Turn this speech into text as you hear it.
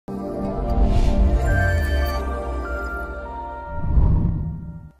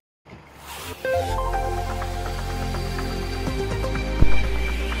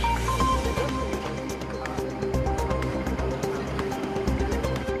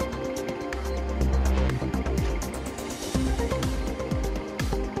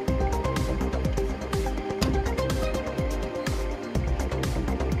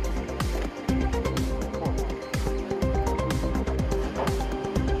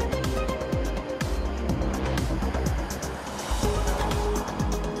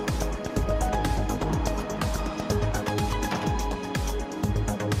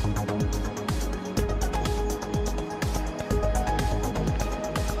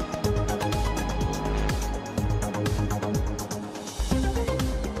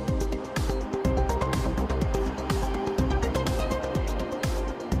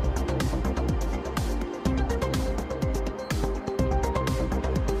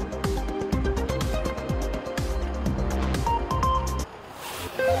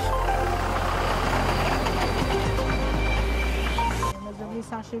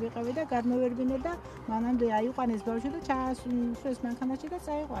მანქანაში ვიყავი და გადმოვერბინე და მანამდე აიყვანეს ბავშვი და ჩაასვეს მანქანაში და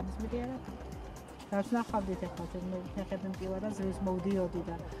წაიყვანეს. მეტი არა. რაც ნახავდით ახლა ფეხები მტივა და ზრდის მოვდიოდი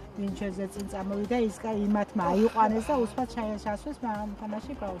და ვინჩერზე წინ წამოვიდა ის იმათმა აიყვანეს და უსმად ჩაასვეს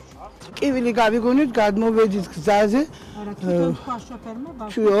მანქანაში ბავშვი. ტკივილი გავიგონით გადმოვედით გზაზე. არა, თვითონ თქვა შოფერმა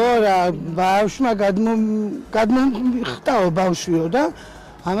ბავშვი. რა, ბავშვმა გადმომხტაო ბავშვიო და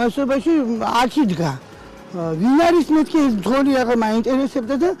ამასობაში აქ იდგა. ვინ არის მეთქი ეს მძღოლი აღარ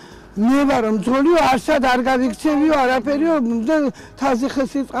მაინტერესებდა და მე ვარ მძღოლიო არსად არ გავიქცევიო არაფერიო და თაზე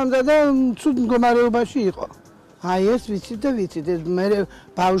ხეს იწყამდა და ცუდ მდგომარეობაში იყო. აი ეს ვიცით და ვიცით ეს მე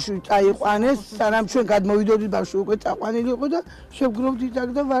ბავშვი წაიყვანეს სანამ ჩვენ გადმოვიდოდით ბავშვი უკვე წაყვანილი იყო და შევგროვდით აქ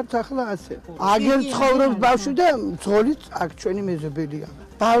და ვართ ახლა ასე. აგერ ცხოვრობს ბავშვი და მძღოლიც აქ ჩვენი მეზობელია.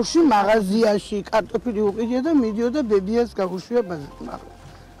 ბავშვი მაღაზიაში კარტოფილი უყიდია და მიდიოდა ბებიას გაგუშვია ბაზარზე.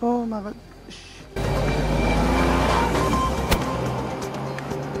 ო მაღაზიაში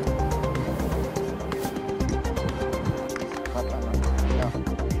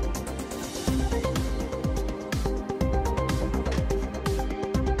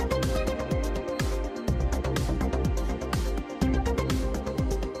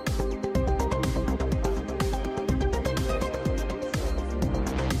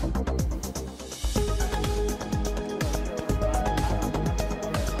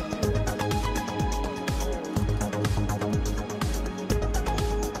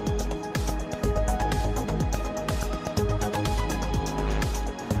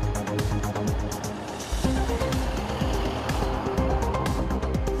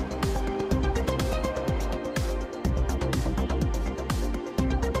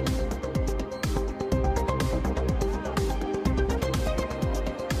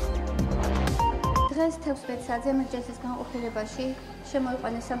დღეს 16 საათზე ემერჯენსის განყოფილებაში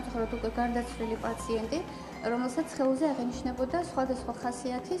შემოიყვანეს სამწუხაროდ უკვე გარდაცვლილი პაციენტი, რომელსაც სხეულზე აღინიშნებოდა სხვადასხვა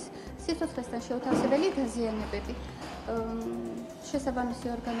ხასიათის სიცოცხლესთან შეუთავსებელი დაზიანებები. შესაბამისი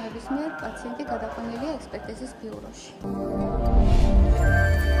ორგანოების მიერ პაციენტი გადაყვანილია ექსპერტიზის ბიუროში.